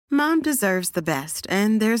Mom deserves the best,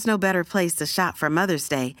 and there's no better place to shop for Mother's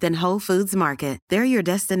Day than Whole Foods Market. They're your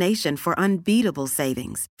destination for unbeatable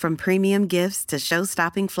savings, from premium gifts to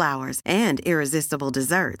show-stopping flowers and irresistible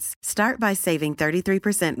desserts. Start by saving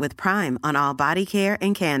 33% with Prime on all body care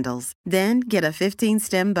and candles. Then get a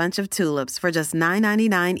 15-stem bunch of tulips for just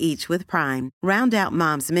 $9.99 each with Prime. Round out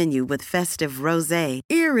Mom's menu with festive rosé,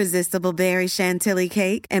 irresistible berry chantilly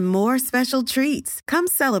cake, and more special treats. Come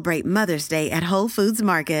celebrate Mother's Day at Whole Foods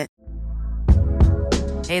Market.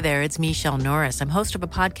 Hey there, it's Michelle Norris. I'm host of a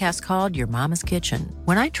podcast called Your Mama's Kitchen.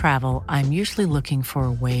 When I travel, I'm usually looking for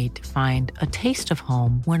a way to find a taste of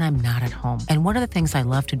home when I'm not at home. And one of the things I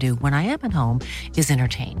love to do when I am at home is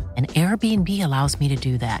entertain. And Airbnb allows me to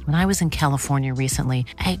do that. When I was in California recently,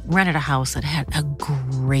 I rented a house that had a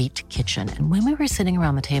great kitchen. And when we were sitting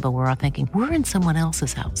around the table, we were all thinking, we're in someone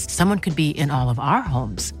else's house. Someone could be in all of our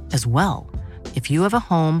homes as well. If you have a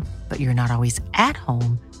home, but you're not always at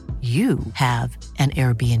home, you have an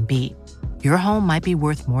Airbnb. Your home might be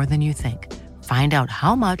worth more than you think. Find out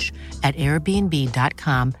how much at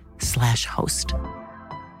airbnb.com/host. Down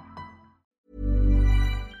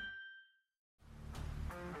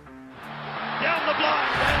the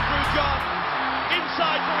blind, Andrew John.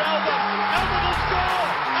 Inside for Albert. Albert will score.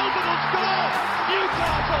 Albert will score.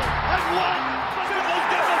 Newcastle have won. Fiddler's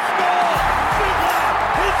going to score. Fiddler,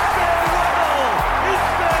 it's farewell. It's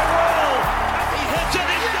farewell. And he hits it.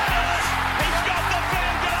 He's done it. He's got the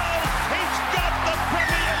fair goal. He's got the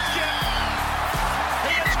premiership.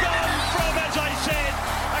 He has gone from, as I said,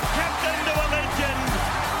 a captain to a legend.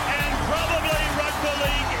 And probably rugby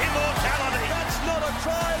league immortality. That's not a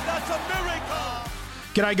try. That's a miracle.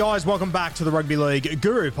 G'day guys, welcome back to the Rugby League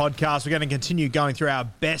Guru podcast. We're going to continue going through our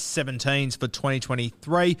best 17s for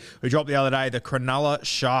 2023. We dropped the other day the Cronulla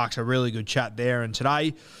Sharks, a really good chat there. And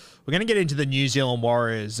today we're going to get into the New Zealand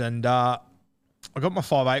Warriors. And I got my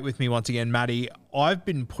 5'8" with me once again, Matty. I've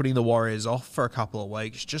been putting the Warriors off for a couple of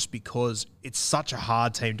weeks just because it's such a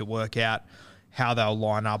hard team to work out how they'll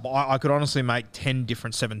line up. I could honestly make 10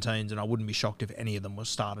 different 17s and I wouldn't be shocked if any of them was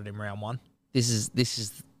started in round one. This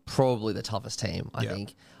is probably the toughest team, I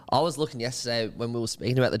think. I was looking yesterday when we were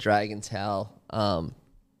speaking about the Dragons, how not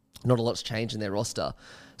a lot's changed in their roster.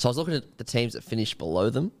 So I was looking at the teams that finished below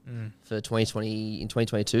them for 2020 in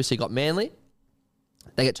 2022. So you got Manly,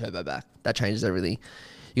 they get Turbo back. That changes everything.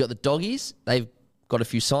 You got the Doggies, they've got a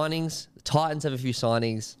few signings. The Titans have a few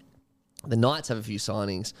signings. The Knights have a few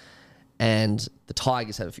signings. And the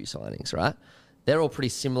Tigers have a few signings, right? They're all pretty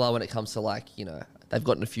similar when it comes to they've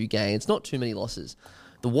gotten a few gains, not too many losses.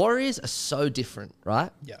 The Warriors are so different,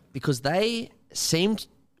 right? Yeah. Because they seemed,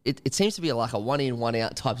 it seems to be like a one in, one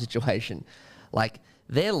out type situation. Like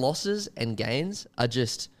their losses and gains are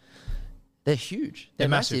they're huge. They're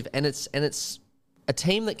massive. And it's a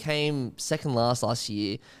team that came second last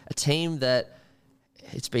year, a team that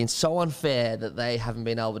it's been so unfair that they haven't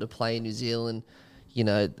been able to play in New Zealand. You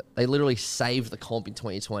know, they literally saved the comp in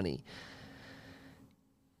 2020.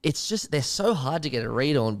 It's just, they're so hard to get a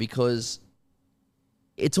read on because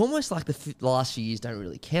it's almost like the last few years don't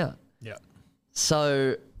really count. Yeah.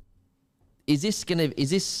 So is this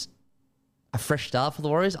a fresh start for the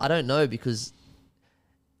Warriors? I don't know, because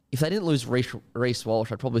if they didn't lose Reece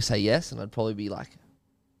Walsh, I'd probably say yes, and I'd probably be like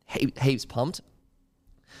heaps pumped.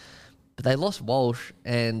 But they lost Walsh,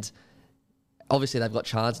 and obviously they've got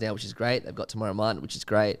Chance now, which is great. They've got Tamara Martin, which is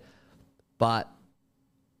great. But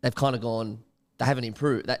they've kind of gone, they haven't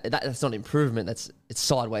improved. That's not improvement. It's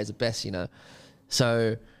sideways at best, you know.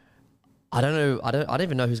 So I don't know. I don't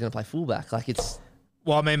even know who's going to play fullback.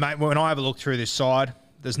 Well, I mean, mate, when I have a look through this side,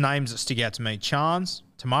 there's names that stick out to me: Chance,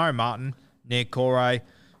 Tamara Martin, Nick Corey,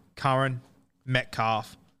 Curran,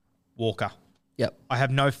 Metcalf, Walker. Yep. I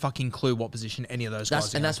have no fucking clue what position any of those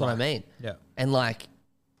guys are. And that's what I mean. Yeah. And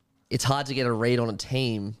it's hard to get a read on a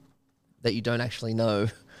team that you don't actually know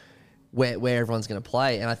where everyone's going to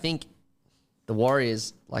play. And I think the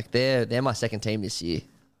Warriors, they're my second team this year.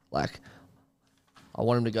 I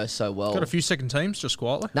want them to go so well. Got a few second teams, just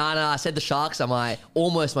quietly. No, I said the Sharks are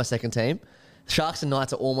almost my second team. Sharks and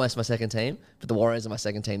Knights are almost my second team, but the Warriors are my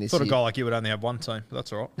second team this year. Thought a guy like you would only have one team, but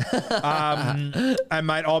that's all right. And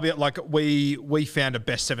mate, I'll be we found a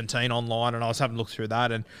best 17 online, and I was having a look through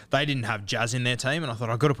that, and they didn't have Jazz in their team, and I thought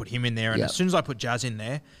I've got to put him in there. And as soon as I put Jazz in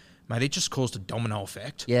there, mate, it just caused a domino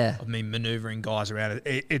effect. Yeah. Of me manoeuvring guys around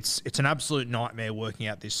it. It's an absolute nightmare working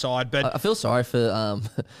out this side. But I feel sorry for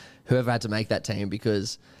whoever had to make that team,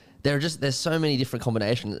 because there's so many different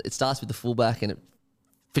combinations. It starts with the fullback and it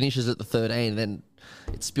finishes at the 13, and then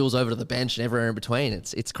it spills over to the bench and everywhere in between.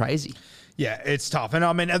 It's crazy. Yeah, it's tough. And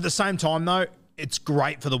I mean, at the same time though, it's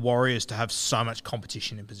great for the Warriors to have so much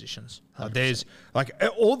competition in positions. There's like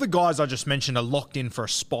all the guys I just mentioned are locked in for a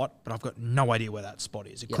spot, but I've got no idea where that spot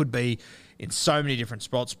is. It could be in so many different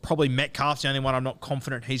spots. Probably Metcalf's the only one I'm not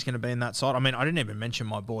confident he's going to be in that side. I mean, I didn't even mention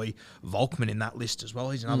my boy Volkman in that list as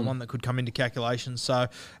well. He's another one that could come into calculations. So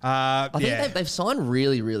I think they've signed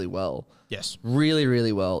really, really well. Yes. Really,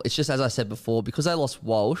 really well. It's just, as I said before, because they lost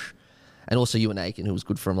Walsh and also Ewan Aiken, who was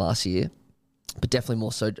good for him last year, but definitely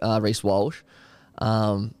more so Reece Walsh.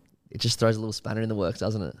 It just throws a little spanner in the works,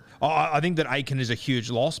 doesn't it? I think that Aiken is a huge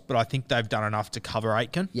loss, but I think they've done enough to cover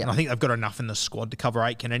Aiken. Yeah. And I think they've got enough in the squad to cover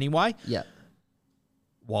Aiken anyway. Yeah.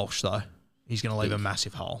 Walsh, though, he's going to leave a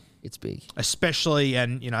massive hole. It's big. Especially,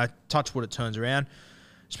 and, touch wood, it turns around,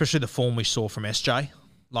 especially the form we saw from SJ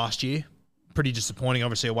last year. Pretty disappointing,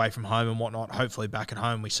 obviously, away from home and whatnot. Hopefully back at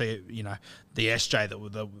home we see, the SJ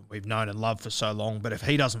that we've known and loved for so long. But if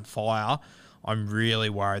he doesn't fire, I'm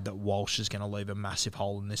really worried that Walsh is going to leave a massive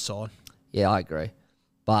hole in this side. Yeah, I agree.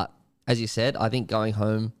 But as you said, I think going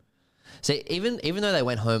home... See, even though they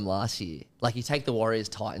went home last year, like you take the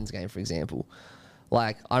Warriors-Titans game, for example.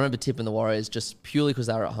 Like, I remember tipping the Warriors just purely because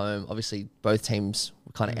they were at home. Obviously, both teams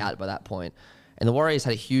were kind of out by that point. And the Warriors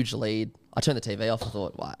had a huge lead. I turned the TV off. I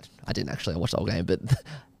thought, I didn't actually watch the whole game. But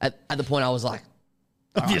at the point, I was like...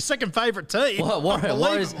 Your second favourite team.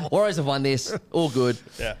 Warriors have won this. All good.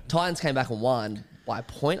 Yeah. Titans came back and won by a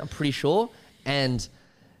point, I'm pretty sure. And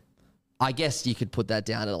I guess you could put that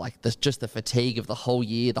down to like just the fatigue of the whole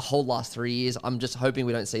year, the whole last 3 years. I'm just hoping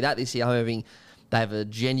we don't see that this year. I'm hoping they have a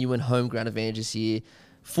genuine home ground advantage this year.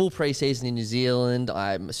 Full preseason in New Zealand.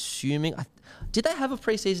 I'm assuming. Did they have a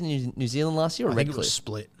preseason in New Zealand last year? Or I think it was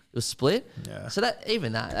split. It was split? Yeah. So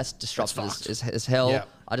that's disruptive as hell. Yeah.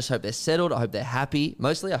 I just hope they're settled. I hope they're happy.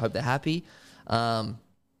 Mostly, I hope they're happy. And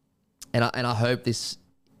I hope it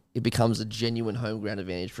becomes a genuine home ground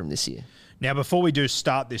advantage from this year. Now, before we do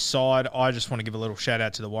start this side, I just want to give a little shout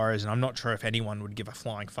out to the Warriors, and I'm not sure if anyone would give a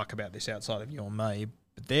flying fuck about this outside of you or me,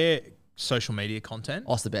 but their social media content...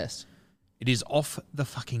 Oh, it's the best. It is off the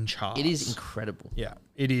fucking charts. It is incredible. Yeah,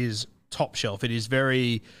 it is top shelf. It is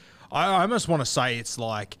very... I almost want to say it's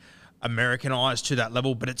like Americanized to that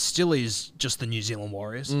level, but it still is just the New Zealand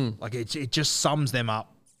Warriors. Like it just sums them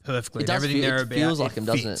up perfectly. It does everything they're about, feels like them,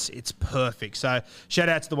 doesn't fits. it? It's perfect. So shout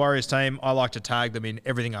out to the Warriors team. I like to tag them in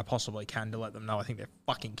everything I possibly can to let them know I think they're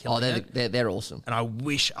fucking killing it. They're awesome. And I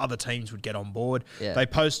wish other teams would get on board. Yeah. They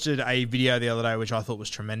posted a video the other day, which I thought was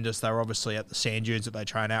tremendous. They were obviously at the sand dunes that they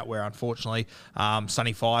train at, where unfortunately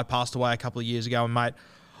Sonny Fire passed away a couple of years ago. And mate,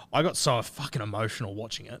 I got so fucking emotional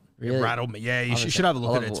watching it. Really? It rattled me. Yeah, you should have a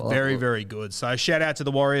look at it. It's very, very good. So shout out to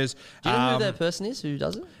the Warriors. Do you know who that person is who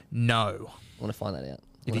does it? No. I want to find that out.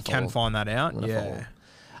 If you can find that out, yeah.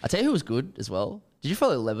 I tell you who was good as well. Did you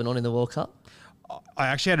follow Lebanon in the World Cup? I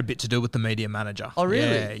actually had a bit to do with the media manager. Oh,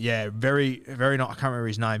 really? Yeah. Very, very nice. I can't remember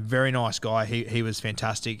his name. Very nice guy. He was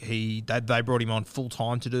fantastic. They brought him on full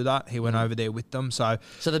time to do that. He went over there with them. So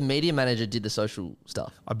the media manager did the social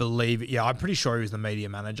stuff. I believe. Yeah, I'm pretty sure he was the media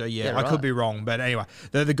manager. Yeah, right. I could be wrong, but anyway,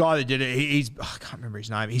 the guy that did it, I can't remember his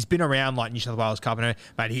name. He's been around like New South Wales Cup, and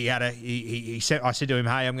mate, he said, I said to him,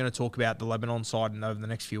 hey, I'm going to talk about the Lebanon side and over the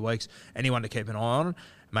next few weeks. Anyone to keep an eye on.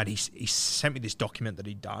 Mate, he sent me this document that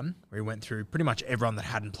he'd done where he went through pretty much everyone that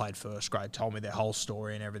hadn't played first grade, told me their whole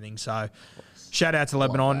story and everything. So shout out to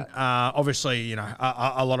Lebanon. Obviously,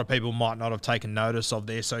 a lot of people might not have taken notice of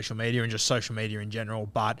their social media and just social media in general.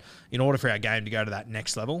 But in order for our game to go to that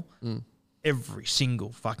next level, every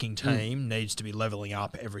single fucking team needs to be leveling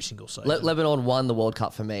up every single season. Lebanon won the World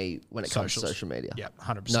Cup for me when it comes to social media. Yeah,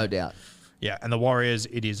 100%. No doubt. Yeah, and the Warriors,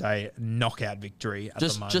 it is a knockout victory at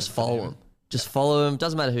the moment. Just follow them. Just follow them.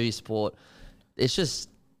 Doesn't matter who you support. It's just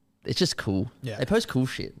cool. Yeah. They post cool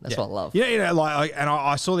shit. That's what I love. Yeah, and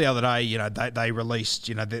I saw the other day, they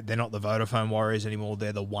released, they're not the Vodafone Warriors anymore.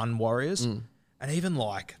 They're the One Warriors. And even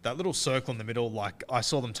like that little circle in the middle, like I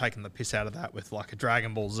saw them taking the piss out of that with like a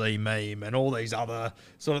Dragon Ball Z meme and all these other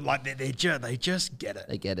sort of like they just get it.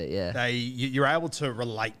 They get it, yeah. You're able to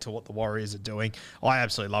relate to what the Warriors are doing. I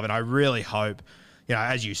absolutely love it. I really hope.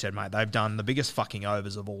 As you said, mate, they've done the biggest fucking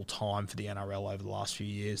overs of all time for the NRL over the last few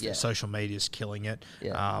years. Yeah. Their social media's killing it.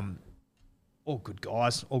 Yeah. All good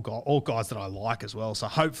guys, all guys that I like as well. So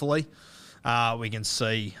hopefully we can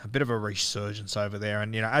see a bit of a resurgence over there.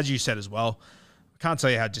 And, as you said as well, I can't tell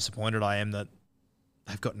you how disappointed I am that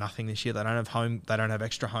they've got nothing this year. They don't have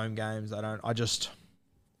extra home games. And,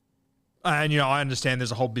 I understand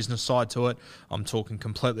there's a whole business side to it. I'm talking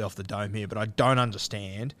completely off the dome here, but I don't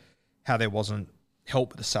understand how there wasn't help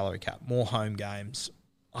with the salary cap, more home games.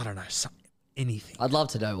 I don't know, anything. I'd love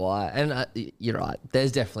to know why. And you're right.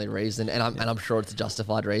 There's definitely a reason, and I'm sure it's a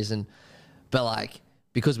justified reason. But like,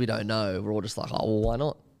 because we don't know, we're all just like, oh, well, why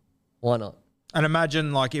not? Why not? And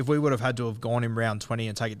imagine, like, if we would have had to have gone in round 20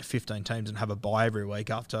 and take it to 15 teams and have a bye every week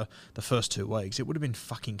after the first 2 weeks, it would have been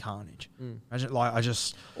fucking carnage. Imagine, like,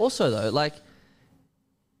 Also, though, like,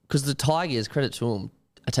 because the Tigers, credit to them,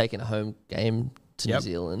 are taking a home game to New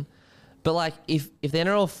Zealand. But, like, if the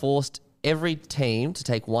NRL forced every team to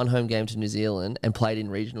take one home game to New Zealand and played in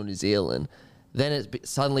regional New Zealand, then it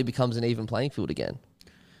suddenly becomes an even playing field again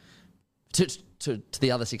to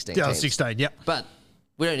the other 16 the other teams. 16, yep. But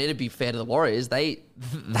we don't need to be fair to the Warriors. They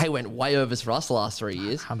went way overs for us the last 3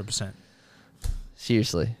 years. 100%.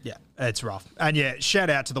 Seriously. Yeah, it's rough. And yeah,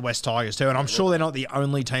 shout out to the West Tigers too. And I'm sure they're not the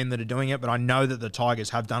only team that are doing it, but I know that the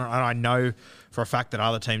Tigers have done it. And I know for a fact that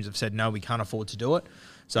other teams have said, no, we can't afford to do it.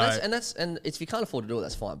 So And if you can't afford to do it,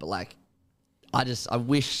 that's fine. But like, I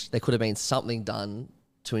wish there could have been something done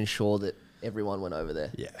to ensure that everyone went over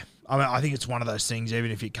there. yeah, I mean, I think it's one of those things,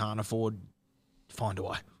 even if you can't afford, find a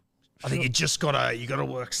way. I think you gotta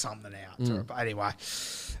work something out. But anyway,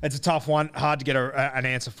 it's a tough one, hard to get an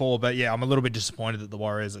answer for. But yeah, I'm a little bit disappointed that the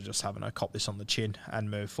Warriors are just having to cop this on the chin and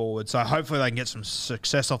move forward. So hopefully they can get some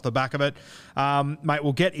success off the back of it. Mate,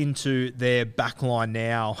 we'll get into their back line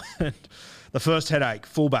now. The first headache,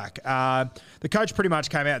 fullback. The coach pretty much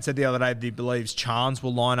came out and said the other day that he believes Chance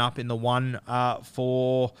will line up in the one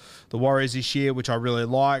for the Warriors this year, which I really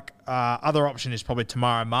like. Other option is probably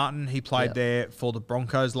Tamara Martin. He played there for the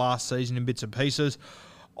Broncos last season in bits and pieces.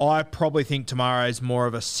 I probably think Tamara is more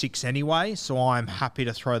of a 6 anyway, so I'm happy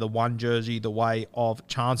to throw the 1 jersey the way of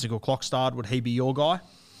Chance Nickel-Clockstad. Would he be your guy?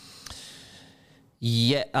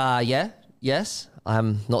 Yes.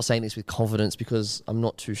 I'm not saying this with confidence because I'm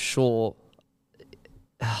not too sure.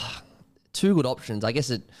 2 good options. I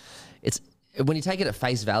guess it's when you take it at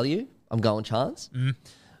face value, I'm going Chance.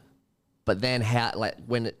 But then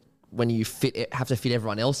when you have to fit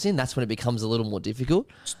everyone else in, that's when it becomes a little more difficult.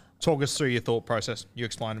 Talk us through your thought process. You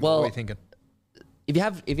explain what were you thinking. If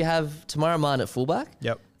you have Tamara Martin at fullback,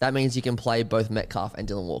 that means you can play both Metcalf and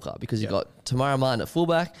Dylan Walker because you've got Tamara Martin at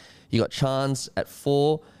fullback, you got Chance at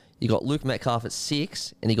 4, you got Luke Metcalf at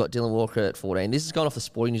 6, and you got Dylan Walker at 14. This is going off the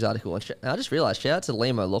Sporting News article. And I just realised, shout out to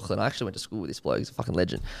Liam O'Loughlin. I actually went to school with this bloke. He's a fucking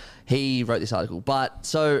legend. He wrote this article. But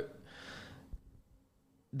so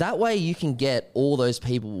that way you can get all those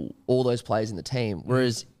people, all those players in the team.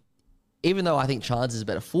 Whereas even though I think Chance is a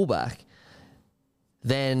better fullback,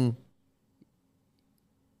 then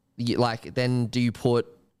do you put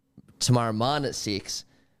Tamara Martin at 6,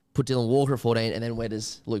 put Dylan Walker at 14, and then where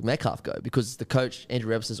does Luke Metcalf go? Because the coach,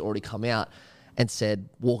 Andrew Webster's already come out and said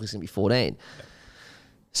Walker's going to be 14.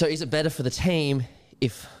 So is it better for the team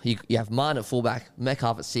if you have Martin at fullback,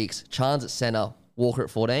 Metcalf at 6, Chance at centre, Walker at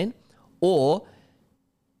 14? Or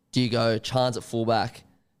do you go Chance at fullback,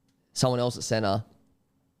 someone else at centre,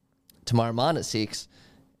 Tamara Martin at 6,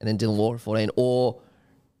 and then Dylan Walker at 14? Or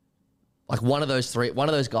like one of those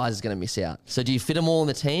guys is going to miss out. So do you fit them all in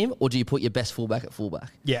the team, or do you put your best fullback at fullback?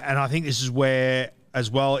 Yeah, and I think this is where, as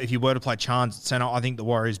well, if you were to play Chance at centre, I think the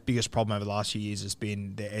Warriors' biggest problem over the last few years has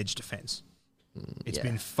been their edge defence. It's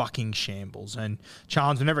been fucking shambles. And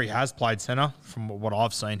Chance, whenever he has played centre, from what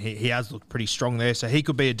I've seen, he has looked pretty strong there. So he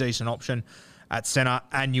could be a decent option at centre,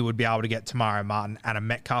 and you would be able to get Tamara Martin and a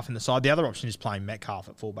Metcalf in the side. The other option is playing Metcalf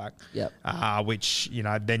at fullback, which,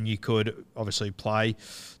 then you could obviously play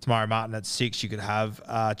Tamara Martin at 6. You could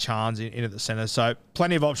have Chance in at the centre. So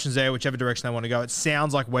plenty of options there, whichever direction they want to go. It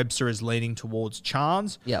sounds like Webster is leaning towards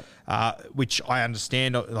Chance, which I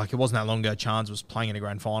understand. Like, it wasn't that long ago Chance was playing in a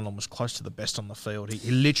grand final and was close to the best on the field. He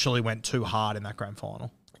literally went too hard in that grand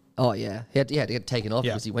final. Oh, yeah. He had to get taken off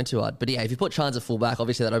because he went too hard. But, yeah, if you put Chance at fullback,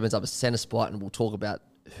 obviously that opens up a centre spot, and we'll talk about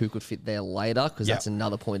who could fit there later because that's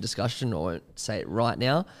another point of discussion. I won't say it right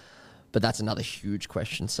now, but that's another huge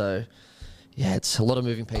question. So, yeah, it's a lot of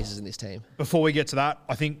moving pieces in this team. Before we get to that,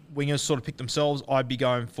 I think wingers sort of pick themselves. I'd be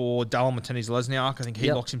going for Dallin Martinez-Lesniak. I think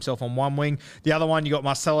he locks himself on one wing. The other one, you got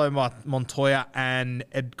Marcelo Montoya and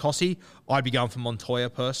Ed Kosi. I'd be going for Montoya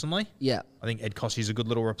personally. Yeah. I think Ed Kosi is a good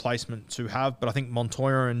little replacement to have, but I think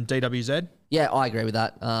Montoya and DWZ. Yeah, I agree with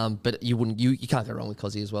that. But you can't go wrong with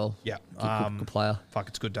Kosi as well. Yeah. Good player. Fuck,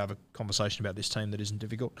 it's good to have a conversation about this team that isn't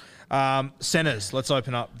difficult. Centers. Let's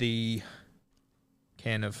open up the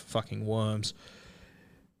can of fucking worms.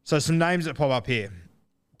 So some names that pop up here.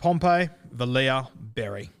 Pompey, Valia,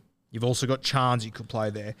 Berry. You've also got Chance you could play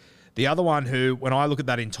there. The other one who, when I look at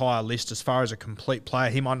that entire list, as far as a complete player,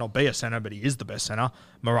 he might not be a centre, but he is the best centre,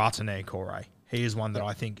 Marata Niukore. He is one that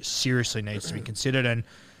I think seriously needs to be considered. And,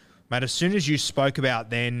 mate, as soon as you spoke about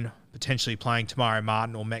then potentially playing Tamara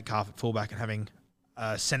Martin or Metcalf at fullback and having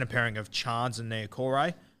a centre pairing of Chance and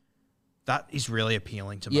Niukore, That is really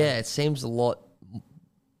appealing to me. Yeah, it seems a lot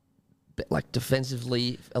like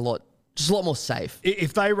defensively, just a lot more safe.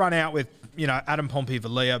 If they run out with, Adam Pompey,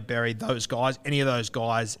 Valia, Berry, those guys, any of those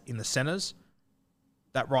guys in the centres,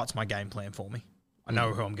 that writes my game plan for me. I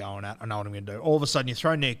know who I'm going at. I know what I'm going to do. All of a sudden, you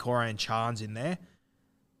throw Niokore and Chance in there,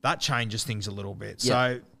 that changes things a little bit.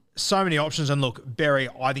 Yeah. So many options. And look, Berry,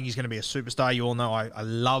 I think he's going to be a superstar. You all know I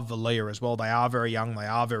love Valia as well. They are very young. They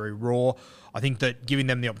are very raw. I think that giving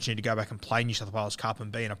them the opportunity to go back and play New South Wales Cup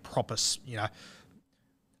and be in a proper,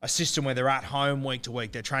 a system where they're at home week to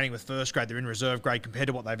week, they're training with first grade, they're in reserve grade compared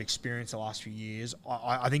to what they've experienced the last few years.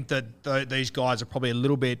 I think that these guys are probably a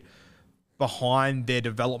little bit behind their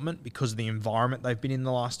development because of the environment they've been in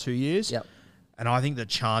the last 2 years. Yep. And I think that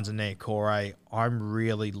Chance and Niokore, I'm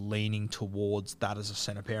really leaning towards that as a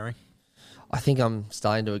centre pairing. I think I'm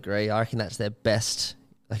starting to agree. I reckon that's their best.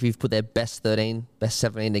 If you've put their best 13, best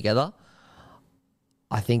 17 together,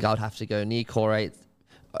 I think I would have to go Niokore.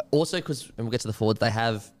 Also, because when we get to the forwards, they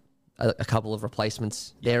have a couple of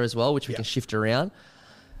replacements there as well, which we can shift around.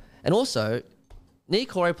 And also,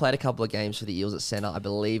 Niokore played a couple of games for the Eels at centre. I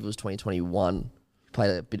believe it was 2021.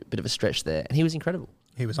 Played a bit of a stretch there, and he was incredible.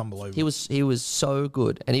 He was unbelievable. He was so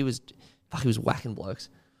good, and he was whacking blokes.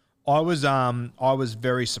 I was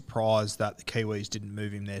very surprised that the Kiwis didn't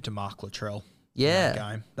move him there to Mark Luttrell. Yeah, in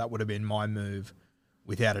that game. That would have been my move,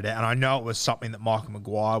 without a doubt. And I know it was something that Michael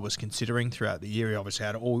Maguire was considering throughout the year. He obviously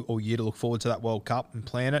had all year to look forward to that World Cup and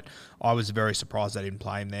plan it. I was very surprised they didn't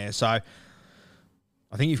play him there. So I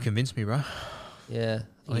think you've convinced me, bro. Yeah,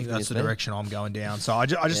 I think that's the direction I'm going down. So I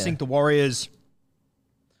just think the Warriors,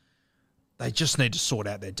 they just need to sort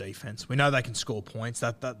out their defense. We know they can score points.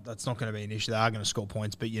 That's not going to be an issue. They are going to score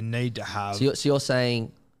points, but you need to have... So you're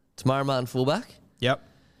saying Tamara Martin fullback? Yep.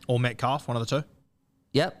 Or Metcalf, one of the two.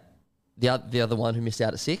 Yep. The other one who missed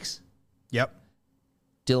out at 6? Yep.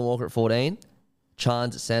 Dylan Walker at 14.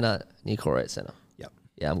 Chance at centre. Niokore at centre. Yep.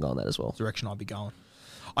 Yeah, I'm going that as well. Direction I'd be going.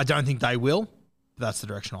 I don't think they will, but that's the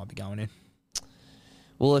direction I'd be going in.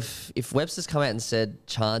 Well, if Webster's come out and said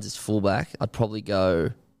Chance is fullback, I'd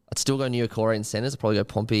still go Niokore in centres. I'd probably go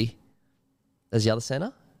Pompey as the other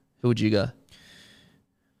centre. Who would you go?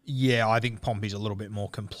 Yeah, I think Pompey's a little bit more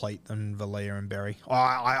complete than Valia and Berry.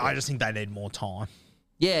 I just think they need more time.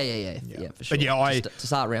 Yeah, for sure. But yeah, to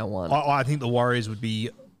start round one. I think the Warriors would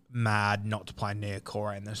be mad not to play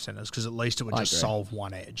Niokore in their centres because at least it would just solve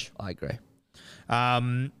one edge. I agree.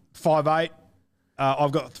 5'8".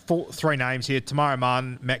 I've got three names here: Tamari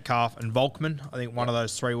Martin, Metcalf, and Volkman. I think one of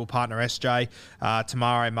those three will partner SJ.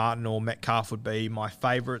 Tamari Martin or Metcalf would be my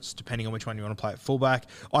favourites, depending on which one you want to play at fullback.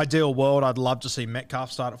 Ideal world, I'd love to see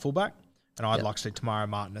Metcalf start at fullback, and I'd like to see Tamari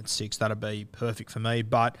Martin at 6. That'd be perfect for me.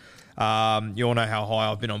 But you all know how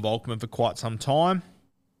high I've been on Volkman for quite some time.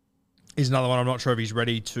 He's another one. I'm not sure if he's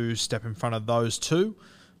ready to step in front of those two,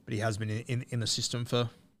 but he has been in the system for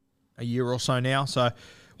a year or so now. So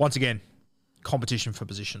once again, competition for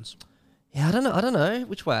positions. Yeah, I don't know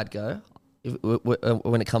which way I'd go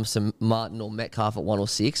when it comes to Martin or Metcalf at 1 or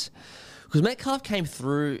 6, because Metcalf came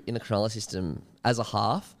through in the Cronulla system as a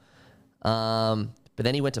half, but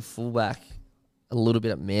then he went to fullback a little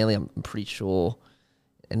bit at Manly, I'm pretty sure,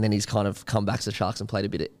 and then he's kind of come back to the Sharks and played a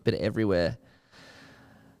bit everywhere.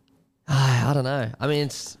 I don't know. I mean,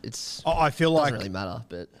 it's. I feel doesn't like really matter,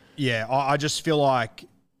 but yeah, I just feel like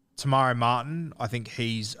Tamari Martin. I think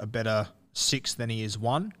he's a better 6 than he is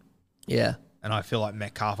 1. Yeah. And I feel like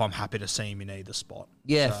Metcalf, I'm happy to see him in either spot.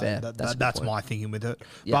 Yeah, fair. That's my thinking with it.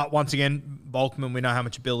 Yep. But once again, Volkman, we know how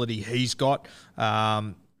much ability he's got.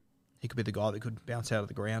 He could be the guy that could bounce out of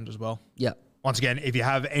the ground as well. Yeah. Once again, if you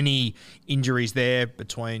have any injuries there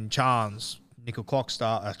between Chance, Nickel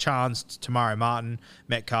Clockstar, Chance, Tamari Martin,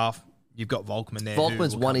 Metcalf, you've got Volkman there.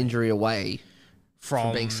 Volkman's one injury away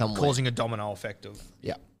from being somewhere. Causing a domino effect of...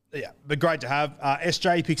 Yeah. Yeah, but great to have.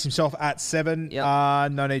 SJ picks himself at 7.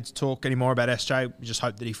 Yep. No need to talk anymore about SJ. We just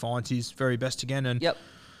hope that he finds his very best again. And yep.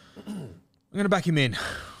 I'm going to back him in.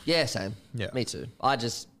 Yeah, same. Yeah. Me too. I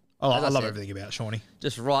love everything about Shawnee.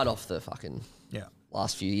 Just right off the fucking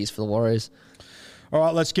last few years for the Warriors. All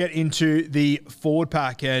right, let's get into the forward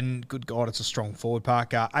pack. And good God, it's a strong forward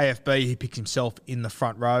pack. AFB, he picks himself in the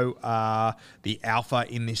front row. The alpha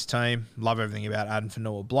in this team. Love everything about Addin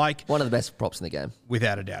Fonua-Blake. One of the best props in the game.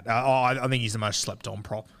 Without a doubt. I think he's the most slept-on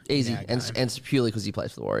prop. Easy. And it's purely because he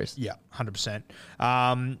plays for the Warriors. Yeah, 100%.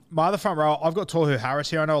 My other front row, I've got Tohu Harris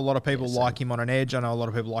here. I know a lot of people like him on an edge. I know a lot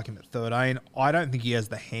of people like him at 13. I don't think he has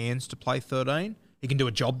the hands to play 13. He can do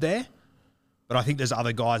a job there. But I think there's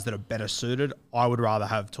other guys that are better suited. I would rather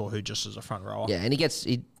have Tohu just as a front rower. Yeah, and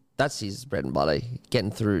that's his bread and butter, getting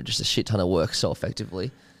through just a shit ton of work so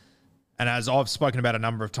effectively. And as I've spoken about a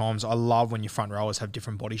number of times, I love when your front rowers have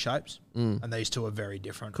different body shapes, and these two are very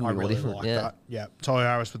different. Couldn't I be more really different, like yeah. that. Yeah, Toy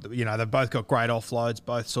Harris with they've both got great offloads,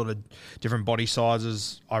 both sort of different body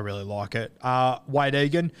sizes. I really like it. Wade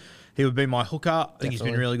Egan, he would be my hooker. I think he's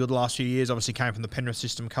been really good the last few years. Obviously came from the Penrith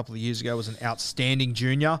system a couple of years ago. Was an outstanding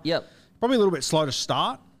junior. Yep. Probably a little bit slow to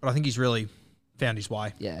start, but I think he's really found his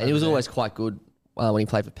way. Yeah, and he was always quite good when he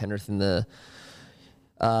played for Penrith in the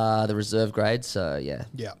reserve grade. So yeah.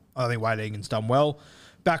 Yeah, I think Wade Egan's done well.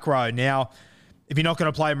 Back row now. If you're not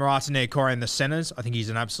going to play Marata Niukore in the centres, I think he's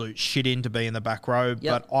an absolute shit-in to be in the back row.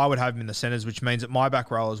 Yep. But I would have him in the centres, which means that my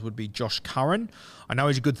back rowers would be Josh Curran. I know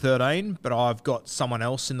he's a good 13, but I've got someone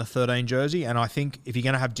else in the 13 jersey. And I think if you're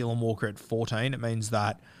going to have Dylan Walker at 14, it means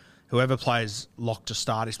that whoever plays lock to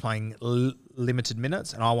start is playing limited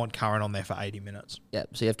minutes. And I want Curran on there for 80 minutes. Yep.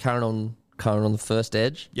 So you have Curran on the first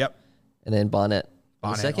edge. Yep. And then Barnett on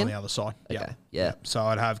Barnett the second. on the other side. Okay. Yeah. So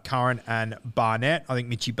I'd have Curran and Barnett. I think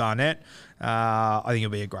Mitchie Barnett. I think it'll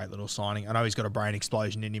be a great little signing. I know he's got a brain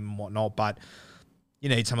explosion in him and whatnot, but you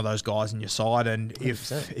need some of those guys in your side. And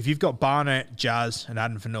 100%. if you've got Barnett, Jazz, and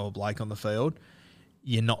Adam Fanua-Blake on the field,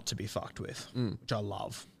 you're not to be fucked with, which I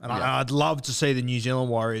love. And I'd love to see the New Zealand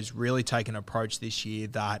Warriors really take an approach this year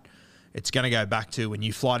that it's going to go back to when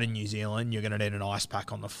you fly to New Zealand, you're going to need an ice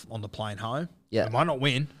pack on the plane home. Yeah. It might not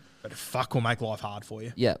win, but fuck will make life hard for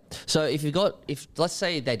you. Yeah. So if let's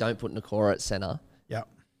say they don't put Niukore at centre, Yeah.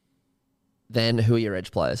 then who are your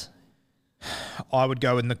edge players? I would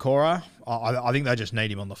go with Niukore. I think they just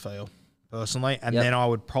need him on the field, personally. And Yep. then I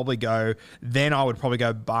would probably go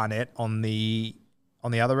Barnett on the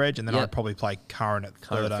other edge, and then Yep. I'd probably play Curran at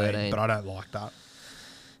 13, but I don't like that.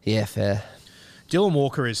 Yeah, fair. Dylan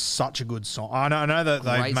Walker is such a good sign. I know that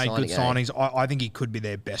they've Great made good signing, signings. I think he could be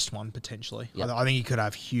their best one, potentially. Yep. I think he could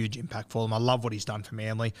have huge impact for them. I love what he's done for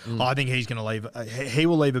Manly. I think he's going to leave. He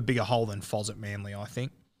will leave a bigger hole than Foz at Manly, I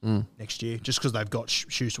think, next year, just because they've got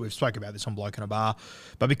Schuster. We've spoken about this on Bloke in a Bar.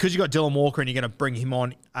 But because you've got Dylan Walker and you're going to bring him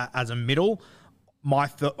on as a middle,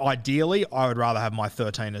 ideally, I would rather have my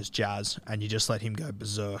 13 as Jazz, and you just let him go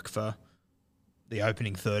berserk for the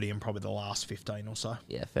opening 30 and probably the last 15 or so.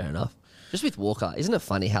 Yeah, fair enough. Just with Walker, isn't it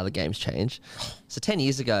funny how the game's changed? So 10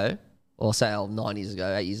 years ago, or say 9 years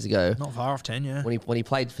ago, 8 years ago, Not far off 10, yeah. when he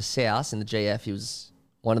played for South in the GF, he was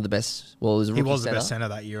one of the best. Well, He was the best centre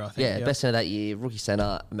that year, I think. Yeah, best centre that year, rookie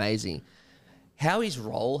centre, amazing. How his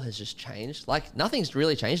role has just changed. Like nothing's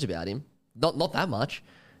really changed about him. Not that much.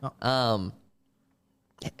 No.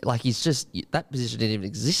 Like he's just that position didn't even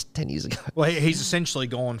exist 10 years ago. Well, he's essentially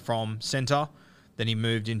gone from centre, then he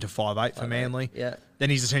moved into 5'8" for Manly. Yeah. Then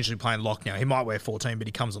he's essentially playing lock now. He might wear 14, but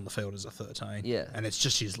he comes on the field as a 13. Yeah. And it's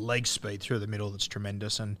just his leg speed through the middle that's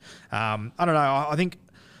tremendous. And I don't know. I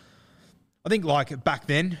think like back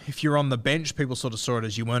then, if you're on the bench, people sort of saw it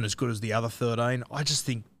as you weren't as good as the other 13. I just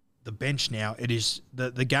think the bench now, it is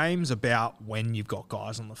the game's about when you've got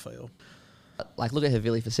guys on the field. Like look at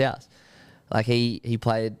Havili for South. Like he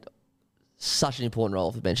played such an important role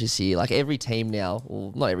for the bench this year. Like every team now,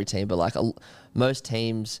 well not every team, but like most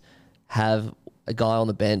teams have a guy on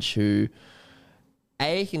the bench who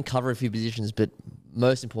can cover a few positions, but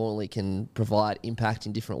most importantly can provide impact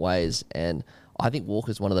in different ways. And I think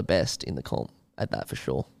Walker's one of the best in the comp at that for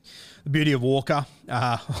sure. The beauty of Walker,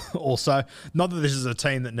 also, not that this is a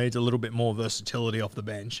team that needs a little bit more versatility off the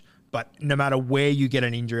bench, but no matter where you get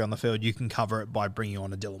an injury on the field, you can cover it by bringing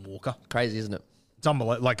on a Dylan Walker. Crazy, isn't it? It's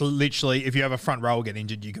unbelievable. Like literally, if you have a front row get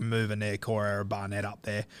injured, you can move a Niukore or a Barnett up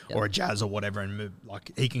there, or a Jazz or whatever, and move.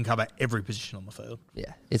 Like he can cover every position on the field.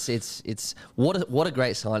 Yeah, it's what a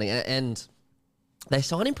great signing, and they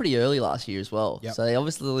signed him pretty early last year as well. Yep. So they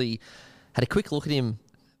obviously had a quick look at him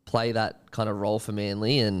play that kind of role for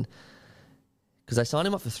Manly, and because they signed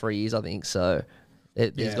him up for 3 years, I think. So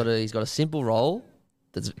he's got a simple role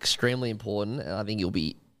that's extremely important, and I think he'll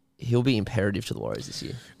be imperative to the Warriors this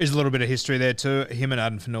year. There's a little bit of history there too. Him and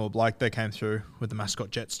Adam Fanua-Blake, they came through with the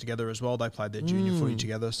Mascot Jets together as well. They played their junior footy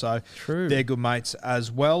together, so True. they're good mates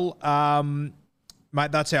as well.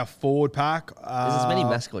 Mate, that's our forward pack. There's as many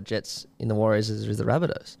Mascot Jets in the Warriors as there is the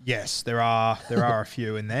Rabbitohs. Yes, there are a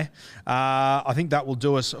few in there. I think that will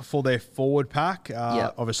do us for their forward pack.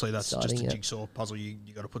 Obviously, that's just a jigsaw puzzle you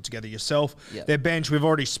got to put together yourself. Yep. Their bench, we've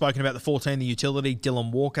already spoken about the 14, the utility.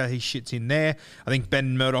 Dylan Walker, he shits in there. I think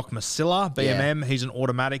Ben Murdoch-Masila, BMM, he's an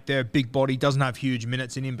automatic there. Big body, doesn't have huge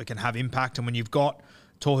minutes in him, but can have impact. And when you've got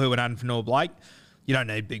Tohu and Adam Fanua-Blake, you don't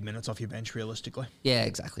need big minutes off your bench, realistically. Yeah,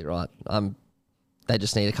 exactly right. They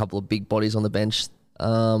just need a couple of big bodies on the bench.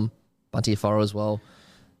 Bunty Afaro as well,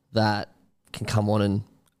 that can come on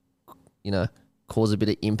and, cause a bit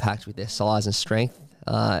of impact with their size and strength.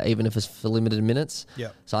 even if it's for limited minutes.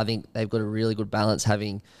 Yep. So I think they've got a really good balance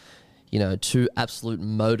having, two absolute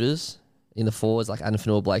motors in the forwards like Adam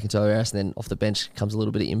Fanua-Blake and Tohu Harris, and then off the bench comes a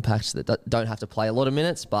little bit of impact that don't have to play a lot of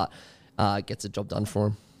minutes, but gets the job done for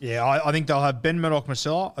them. Yeah, I think they'll have Ben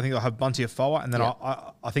Murdoch-Masila. I think they'll have Bunty Afoa. And then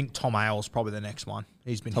I think Tom Ailes probably the next one.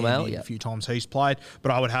 He's been here a few times he's played.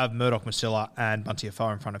 But I would have Murdoch-Masila and Bunty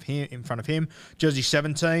Afoa in front of him. Jersey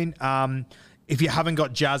 17. If you haven't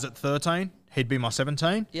got Jazz at 13, he'd be my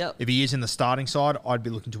 17. Yep. If he is in the starting side, I'd be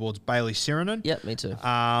looking towards Bailey Sirinen. Yep, me too.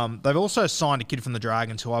 They've also signed a kid from the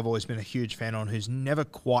Dragons who I've always been a huge fan on, who's never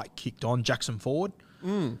quite kicked on, Jackson Ford.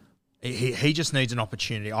 He just needs an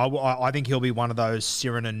opportunity. I think he'll be one of those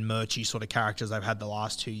Siren and Murchie sort of characters they've had the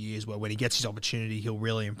last 2 years where when he gets his opportunity, he'll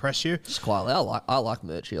really impress you. Just quietly, I like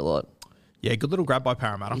Murchie a lot. Yeah, good little grab by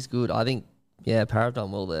Parramatta. He's good. I think, Para have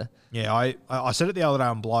done well there. Yeah, I said it the other day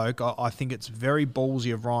on Bloke. I think it's very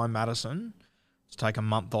ballsy of Ryan Madison to take a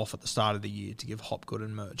month off at the start of the year to give Hopgood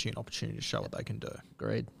and Murchie an opportunity to show what they can do.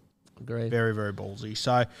 Agreed. Very, very ballsy.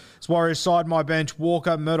 So it's Warriors side, my bench,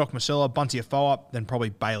 Walker, Murdoch-Masila, Bunty Afoa, then probably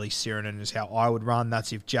Bailey Sirinen is how I would run.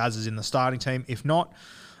 That's if Jazz is in the starting team. If not,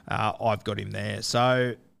 I've got him there.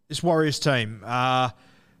 So this Warriors team,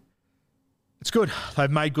 it's good. They've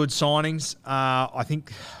made good signings.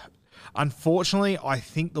 Unfortunately, I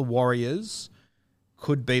think the Warriors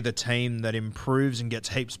could be the team that improves and gets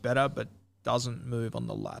heaps better, but doesn't move on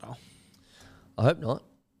the ladder. I hope not.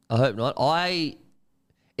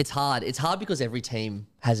 It's hard. It's hard because every team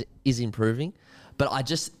is improving, but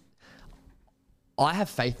I have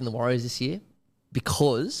faith in the Warriors this year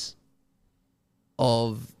because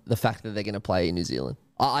of the fact that they're going to play in New Zealand.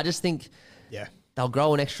 I just think they'll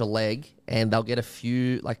grow an extra leg and they'll get a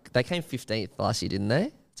few. Like they came 15th last year, didn't they?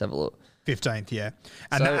 Let's have a look. 15th, yeah,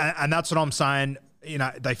 and that's what I'm saying.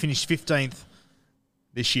 They finished 15th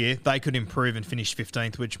this year. They could improve and finish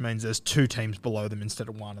 15th, which means there's 2 teams below them instead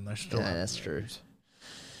of 1, and they're still. Yeah, that's true.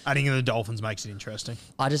 Adding in the Dolphins makes it interesting.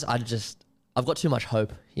 I've got too much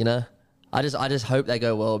hope, I just hope they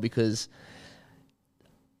go well because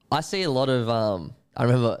I see a lot of, I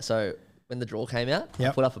remember, so when the draw came out, I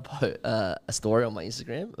put up a story on my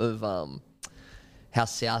Instagram of how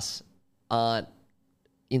South aren't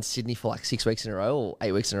in Sydney for like 6 weeks in a row or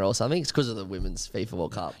 8 weeks in a row or something. It's because of the Women's FIFA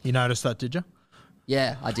World Cup. You noticed that, did you?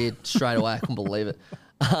 Yeah, I did straight away. I couldn't believe it.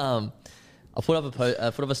 I put up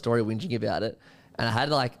a story whinging about it. And I had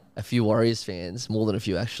like a few Warriors fans, more than a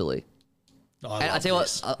few actually. I tell you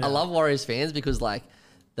what, I love Warriors fans because like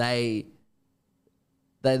they're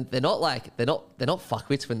not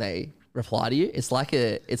fuckwits when they reply to you. It's like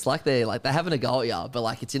they're having a go at you, but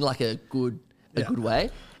like it's in like a good way.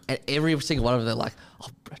 And every single one of them, they're like, oh,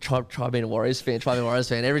 try being a Warriors fan.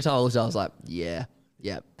 Every time I looked at it, I was like, yeah,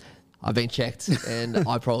 I've been checked and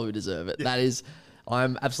I probably deserve it.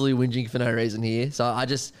 I'm absolutely whinging for no reason here. So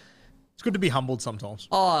it's good to be humbled sometimes.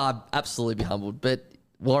 Oh, I'd absolutely be humbled. But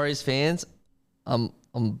Warriors fans, I'm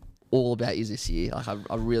all about you this year. Like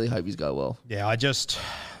I really hope you go well. Yeah, it's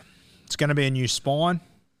going to be a new spine,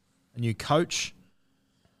 a new coach.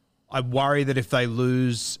 I worry that if they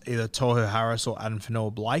lose either Tohu Harris or Adam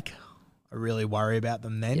Fanua-Blake, I really worry about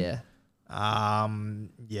them then.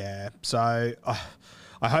 Yeah. So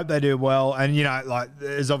I hope they do well. And,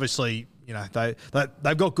 there's obviously,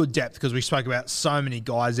 they've got good depth because we spoke about so many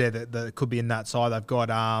guys there that could be in that side. They've got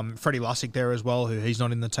Freddie Lussick there as well, he's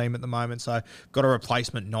not in the team at the moment. So got a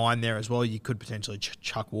replacement 9 there as well. You could potentially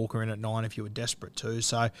chuck Walker in at 9 if you were desperate too.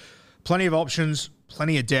 So plenty of options,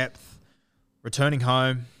 plenty of depth. Returning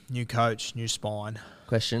home, new coach, new spine.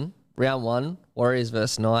 Question. Round 1, Warriors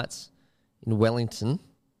versus Knights in Wellington.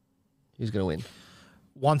 Who's going to win?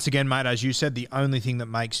 Once again, mate, as you said, the only thing that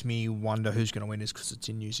makes me wonder who's going to win is because it's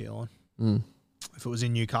in New Zealand. If it was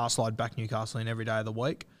in Newcastle, I'd back Newcastle in every day of the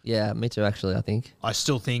week. Yeah, me too, actually, I think. I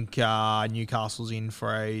still think Newcastle's in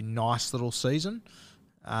for a nice little season.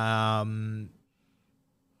 I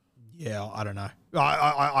don't know.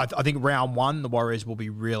 I think round 1, the Warriors will be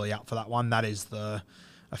really up for that one. That is the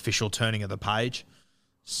official turning of the page,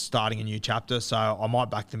 starting a new chapter. So I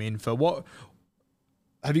might back them in for what?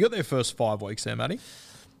 Have you got their first 5 weeks there, Matty?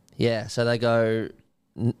 Yeah, so they go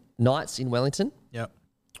Knights in Wellington. Yep.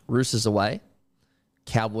 Roosters away.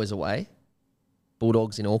 Cowboys away.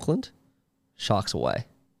 Bulldogs in Auckland. Sharks away.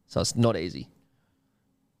 So it's not easy.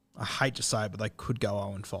 I hate to say it, but they could go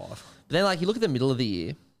 0-5. But then, like, you look at the middle of the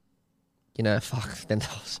year, then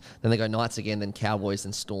they go Knights again, then Cowboys,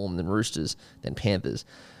 then Storm, then Roosters, then Panthers.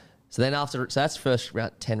 So that's first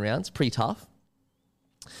round, 10 rounds, pretty tough.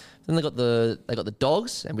 Then they got the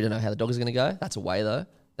Dogs, and we don't know how the Dogs are going to go. That's away though.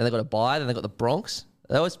 Then they got a bye. Then they got the Bronx.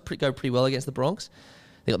 They always go pretty well against the Bronx.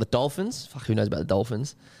 They got the Dolphins. Fuck, who knows about the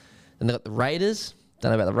Dolphins? Then they got the Raiders.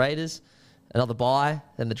 Don't know about the Raiders. Another bye.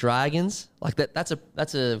 Then the Dragons. Like that's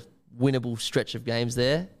a winnable stretch of games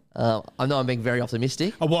there. I know I'm being very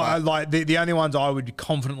optimistic. Well, like the only ones I would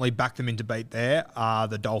confidently back them in to beat there are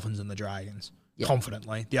the Dolphins and the Dragons. Yeah.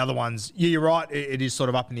 Confidently. The other ones, you're right, it is sort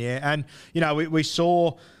of up in the air. And, we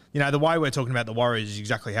saw, the way we're talking about the Warriors is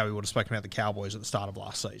exactly how we would have spoken about the Cowboys at the start of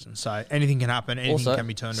last season. So anything can happen. Anything can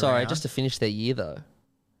be turned around. Sorry, just to finish their year, though.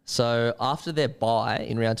 So after their bye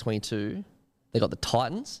in round 22, they got the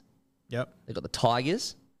Titans. Yep. They got the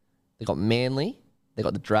Tigers. They got Manly. They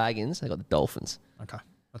got the Dragons. They got the Dolphins. Okay.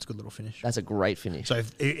 That's a good little finish. That's a great finish. So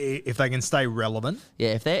if they can stay relevant.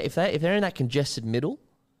 Yeah, if they're in that congested middle,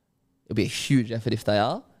 it'll be a huge effort if they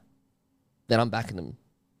are. Then I'm backing them.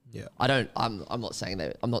 Yeah. I'm not saying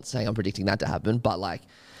that. I'm not saying I'm predicting that to happen, but like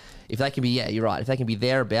if they can be, yeah, you're right. If they can be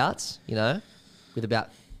thereabouts, with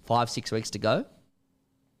about 5-6 weeks to go,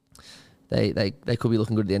 they could be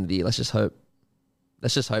looking good at the end of the year. Let's just hope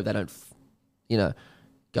they don't, go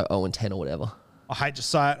 0-10 or whatever. I hate to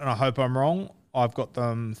say it, and I hope I'm wrong. I've got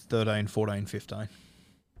them 13, 14, 15. Where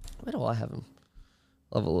do I have them?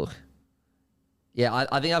 I'll have a look. Yeah,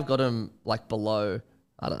 I think I've got them like below.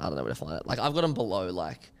 I don't know where to find it. Like I've got them below,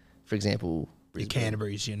 like for example, Your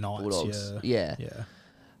Canterbury's, your Knights, Bulldogs. Yeah.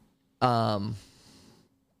 Yeah,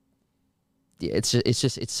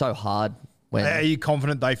 it's so hard. When Are you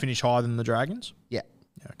confident they finish higher than the Dragons? Yeah.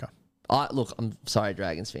 Yeah. Okay. Look, I'm sorry,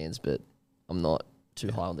 Dragons fans, but I'm not too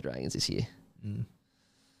high on the Dragons this year.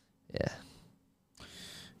 Yeah.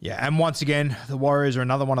 Yeah, and once again, the Warriors are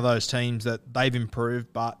another one of those teams that they've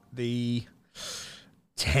improved, but the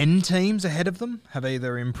 10 teams ahead of them have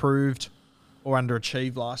either improved or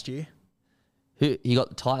underachieved last year. Who you got,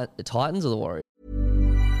 the Titans or the Warriors?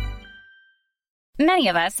 Many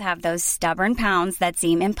of us have those stubborn pounds that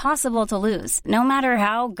seem impossible to lose, no matter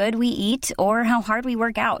how good we eat or how hard we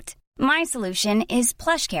work out. My solution is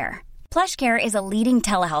PlushCare. PlushCare is a leading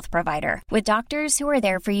telehealth provider with doctors who are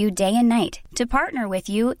there for you day and night to partner with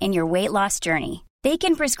you in your weight loss journey. They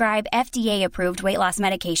can prescribe FDA-approved weight loss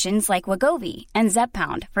medications like Wegovy and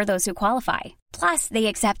Zepbound for those who qualify. Plus, they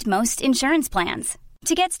accept most insurance plans.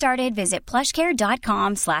 To get started, visit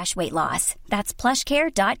plushcare.com/weightloss. That's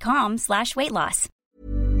plushcare.com/weightloss.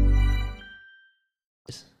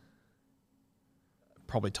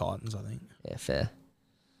 Probably Titans, I think. Yeah, fair.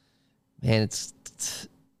 Man, it's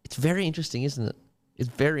very interesting, isn't it?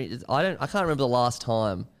 I can't remember the last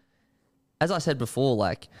time. As I said before,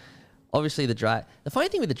 like obviously the funny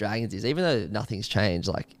thing with the Dragons is even though nothing's changed,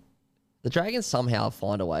 like the Dragons somehow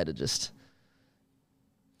find a way to just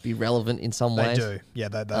be relevant in some ways. They do. Yeah,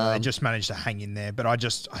 they just managed to hang in there. But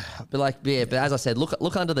but as I said,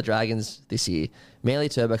 look under the Dragons this year. Manly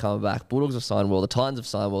Turbo coming back. Bulldogs have signed well. The Titans have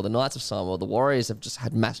signed well. The Knights have signed well. The Warriors have just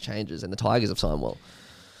had mass changes, and the Tigers have signed well.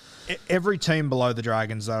 Every team below the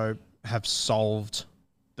Dragons, though, have solved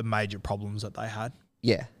the major problems that they had.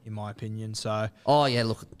 Yeah, in my opinion. So. Oh yeah,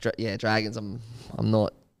 look, Dragons. I'm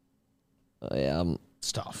not.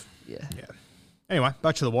 It's tough. Yeah. Anyway,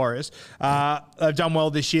 back to the Warriors. They've done well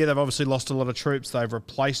this year. They've obviously lost a lot of troops. They've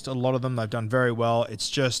replaced a lot of them. They've done very well. It's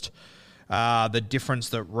just the difference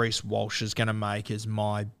that Reece Walsh is going to make is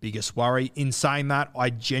my biggest worry. In saying that, I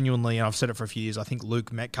genuinely, and I've said it for a few years, I think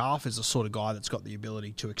Luke Metcalf is the sort of guy that's got the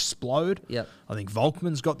ability to explode. Yep. I think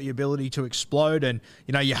Volkman's got the ability to explode. And,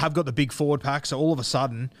 you have got the big forward pack. So all of a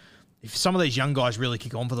sudden, if some of these young guys really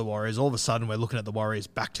kick on for the Warriors, all of a sudden we're looking at the Warriors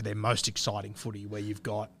back to their most exciting footy where you've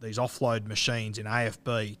got these offload machines in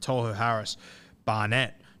AFB, Tohu Harris,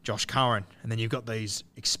 Barnett, Josh Curran, and then you've got these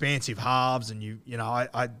expansive halves and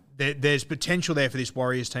there's potential there for this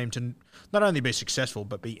Warriors team to not only be successful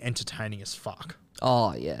but be entertaining as fuck.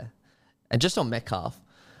 Oh, yeah. And just on Metcalf,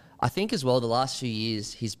 I think as well the last few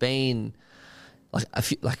years he's been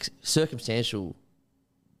like circumstantial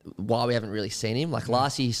why we haven't really seen him. Like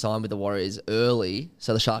last year he signed with the Warriors early,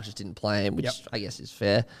 so the Sharks just didn't play him, which I guess is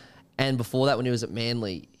fair. And before that, when he was at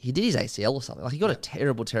Manly, he did his ACL or something. Like he got a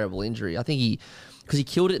terrible, terrible injury. I think because he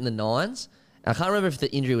killed it in the nines. And I can't remember if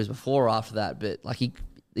the injury was before or after that, but like he's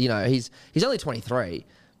only 23,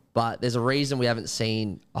 but there's a reason we haven't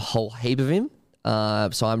seen a whole heap of him.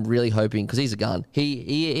 So I'm really hoping, because he's a gun.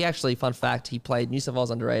 He actually, fun fact, he played New South Wales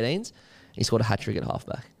under-18s. He scored a hat-trick at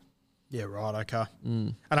halfback. Yeah, right, okay.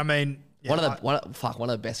 And I mean... Yeah, one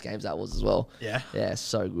of the best games that was as well. Yeah. Yeah,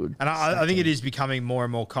 so good. And I think it is becoming more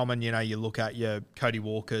and more common. You look at your Cody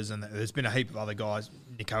Walkers and there's been a heap of other guys,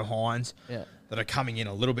 Nico Hines. Yeah. that are coming in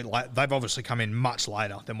a little bit late. They've obviously come in much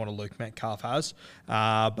later than what a Luke Metcalf has.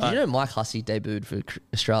 But Did you know Mike Hussey debuted for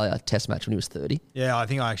Australia Test match when he was 30? Yeah, I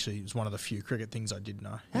think it was one of the few cricket things I did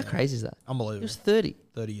know. How crazy is that? Unbelievable. He was 30.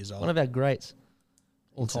 30 years old. One of our greats.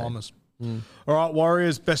 All-timers. All right,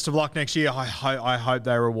 Warriors, best of luck next year. I hope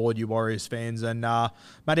they reward you, Warriors fans. And,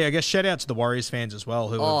 Matty, I guess shout out to the Warriors fans as well,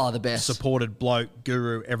 who have the best. supported Bloke,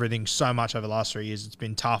 Guru, everything so much over the last 3 years. It's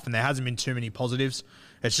been tough, and there hasn't been too many positives.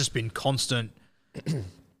 It's just been constant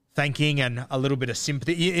thanking and a little bit of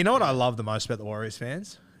sympathy. You know what I love the most about the Warriors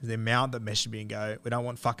fans? Is the amount that message me and go, we don't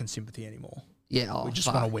want fucking sympathy anymore. Yeah, we just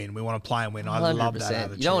want to win. We want to play and win. I love that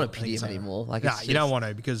attitude. You don't want to pity him anymore. You don't want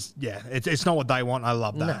to because, it's not what they want. I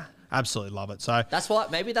love that. Nah. Absolutely love it. So that's why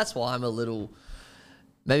I'm a little,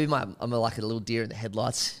 I'm like a little deer in the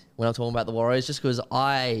headlights when I'm talking about the Warriors, just because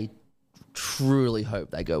I truly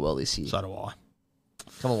hope they go well this year. So do I.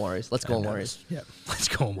 Come on, Warriors. Let's go on, Warriors. Yeah, let's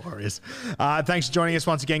go on, Warriors. Thanks for joining us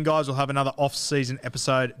once again, guys. We'll have another off-season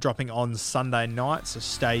episode dropping on Sunday night, so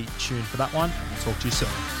stay tuned for that one. I'll talk to you soon.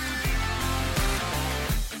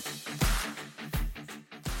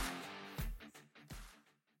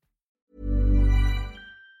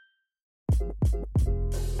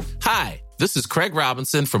 Hi, this is Craig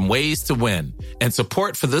Robinson from Ways to Win, and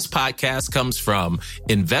support for this podcast comes from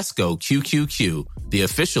Invesco QQQ, the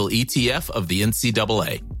official ETF of the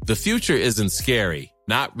NCAA. The future isn't scary.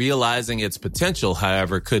 Not realizing its potential,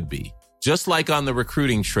 however, could be. Just like on the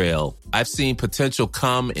recruiting trail, I've seen potential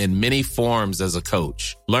come in many forms as a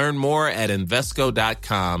coach. Learn more at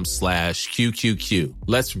Invesco.com/QQQ.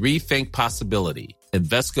 Let's rethink possibility.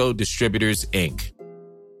 Invesco Distributors, Inc.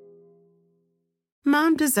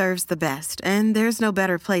 Mom deserves the best, and there's no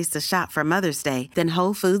better place to shop for Mother's Day than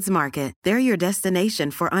Whole Foods Market. They're your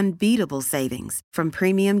destination for unbeatable savings, from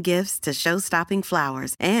premium gifts to show-stopping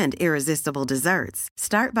flowers and irresistible desserts.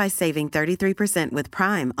 Start by saving 33% with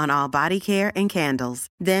Prime on all body care and candles.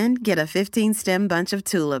 Then get a 15-stem bunch of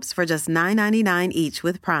tulips for just $9.99 each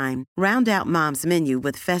with Prime. Round out Mom's menu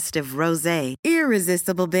with festive rosé,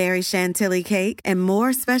 irresistible berry chantilly cake, and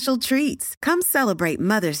more special treats. Come celebrate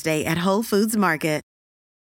Mother's Day at Whole Foods Market.